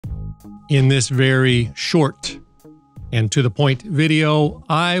In this very short and to the point video,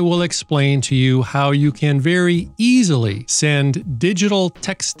 I will explain to you how you can very easily send digital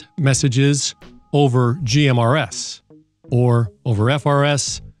text messages over GMRS, or over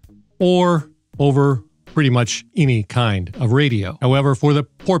FRS, or over pretty much any kind of radio. However, for the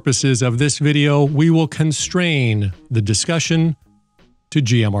purposes of this video, we will constrain the discussion to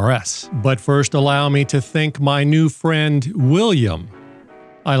GMRS. But first, allow me to thank my new friend William,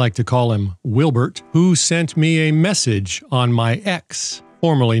 I like to call him Wilbert, who sent me a message on my X,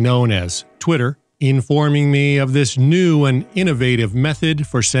 formerly known as Twitter, informing me of this new and innovative method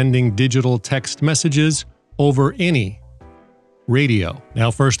for sending digital text messages over any radio. Now,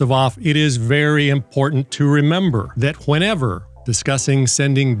 first of all, it is very important to remember that whenever discussing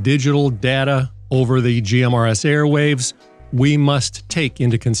sending digital data over the GMRS airwaves, we must take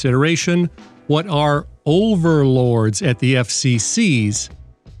into consideration what our overlords at the FCCs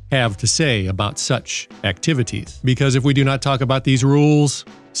have to say about such activities. Because if we do not talk about these rules,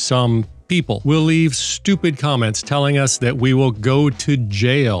 some people will leave stupid comments telling us that we will go to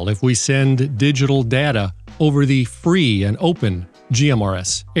jail if we send digital data over the free and open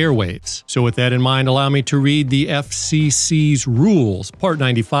GMRS airwaves. So with that in mind, allow me to read the FCC's rules, Part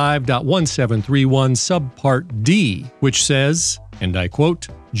 95.1731, Subpart D, which says, and I quote,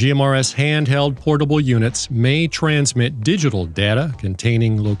 GMRS handheld portable units may transmit digital data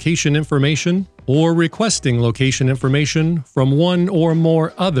containing location information or requesting location information from one or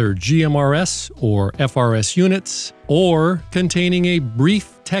more other GMRS or FRS units, or containing a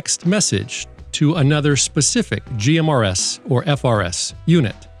brief text message to another specific GMRS or FRS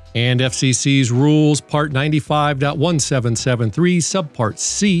unit. And FCC's rules, Part 95.1773, Subpart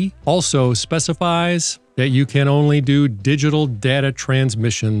C, also specifies that you can only do digital data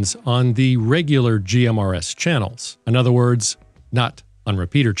transmissions on the regular GMRS channels. In other words, not on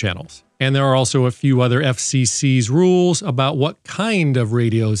repeater channels. And there are also a few other FCC's rules about what kind of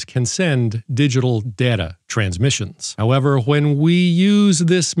radios can send digital data transmissions. However, when we use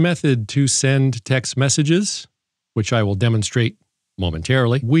this method to send text messages, which I will demonstrate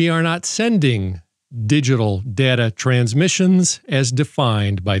momentarily, we are not sending digital data transmissions as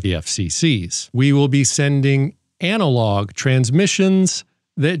defined by the FCCs. We will be sending analog transmissions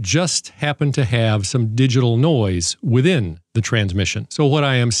that just happen to have some digital noise within the transmission. So what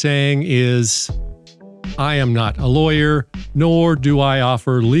I am saying is, I am not a lawyer, nor do I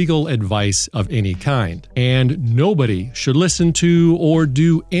offer legal advice of any kind. And nobody should listen to or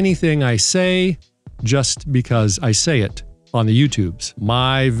do anything I say just because I say it on the YouTubes.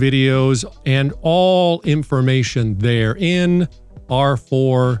 My videos and all information therein are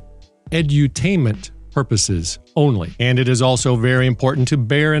for edutainment purposes only. And it is also very important to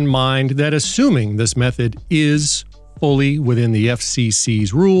bear in mind that assuming this method is fully within the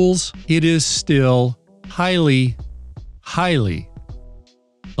FCC's rules, it is still highly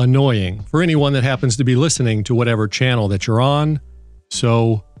annoying for anyone that happens to be listening to whatever channel that you're on.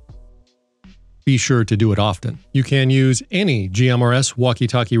 So be sure to do it often. You can use any GMRS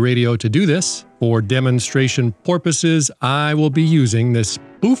walkie-talkie radio to do this. For demonstration purposes, I will be using this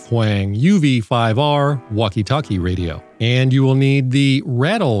Boofwang UV5R walkie-talkie radio. And you will need the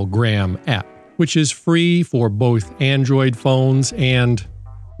Rattlegram app, which is free for both Android phones and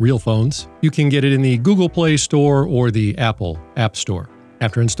real phones. You can get it in the Google Play Store or the Apple App Store.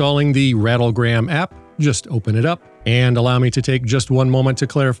 After installing the Rattlegram app, just open it up. And allow me to take just one moment to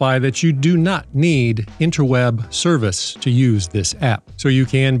clarify that you do not need interweb service to use this app. So you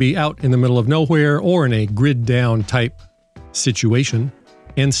can be out in the middle of nowhere or in a grid down type situation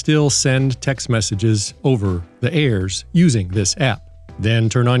and still send text messages over the airs using this app. Then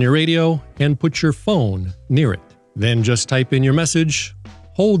turn on your radio and put your phone near it. Then just type in your message,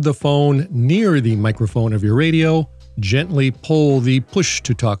 hold the phone near the microphone of your radio, gently pull the push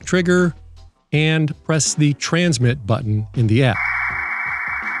to talk trigger, and press the transmit button in the app.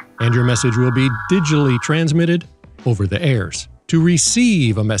 And your message will be digitally transmitted over the airs. To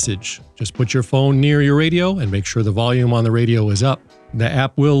receive a message, just put your phone near your radio and make sure the volume on the radio is up. The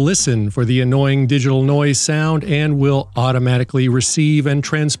app will listen for the annoying digital noise sound and will automatically receive and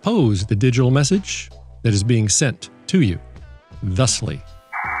transpose the digital message that is being sent to you, thusly.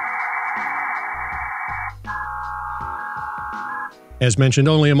 As mentioned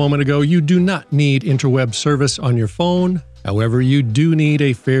only a moment ago, you do not need interweb service on your phone. However, you do need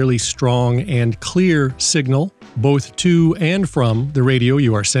a fairly strong and clear signal, both to and from the radio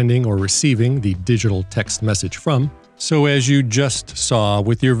you are sending or receiving the digital text message from. So as you just saw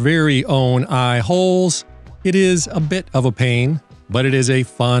with your very own eye holes, it is a bit of a pain, but it is a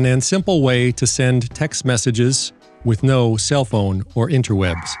fun and simple way to send text messages with no cell phone or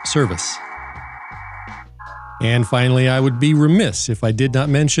interwebs service. And finally, I would be remiss if I did not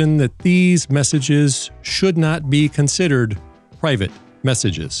mention that these messages should not be considered private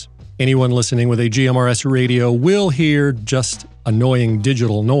messages. Anyone listening with a GMRS radio will hear just annoying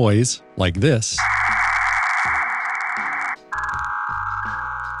digital noise like this.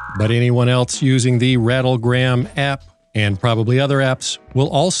 But anyone else using the Rattlegram app and probably other apps will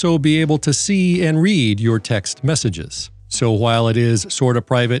also be able to see and read your text messages. So while it is sort of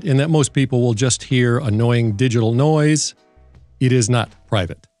private in that most people will just hear annoying digital noise, it is not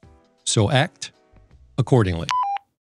private. So act accordingly.